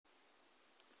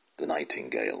The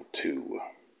Nightingale too.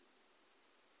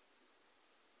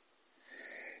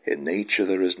 In nature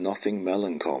there is nothing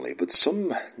melancholy, but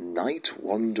some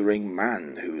night-wandering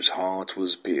man whose heart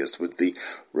was pierced with the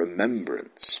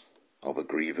remembrance of a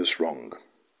grievous wrong,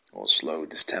 or slow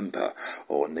distemper,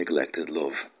 or neglected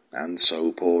love, and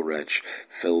so, poor wretch,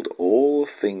 filled all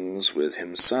things with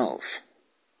himself,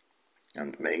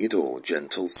 and made all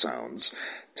gentle sounds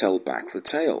tell back the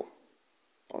tale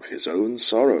of his own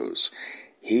sorrows.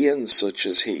 He and such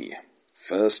as he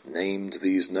first named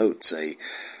these notes a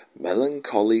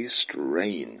melancholy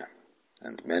strain,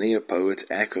 and many a poet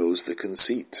echoes the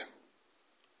conceit,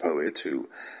 poet who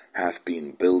hath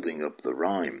been building up the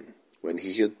rhyme, when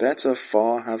he had better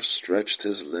far have stretched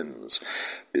his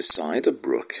limbs beside a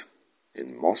brook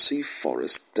in mossy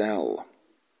forest dell,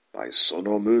 by sun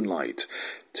or moonlight,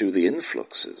 to the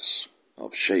influxes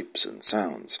of shapes and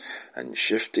sounds and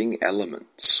shifting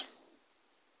elements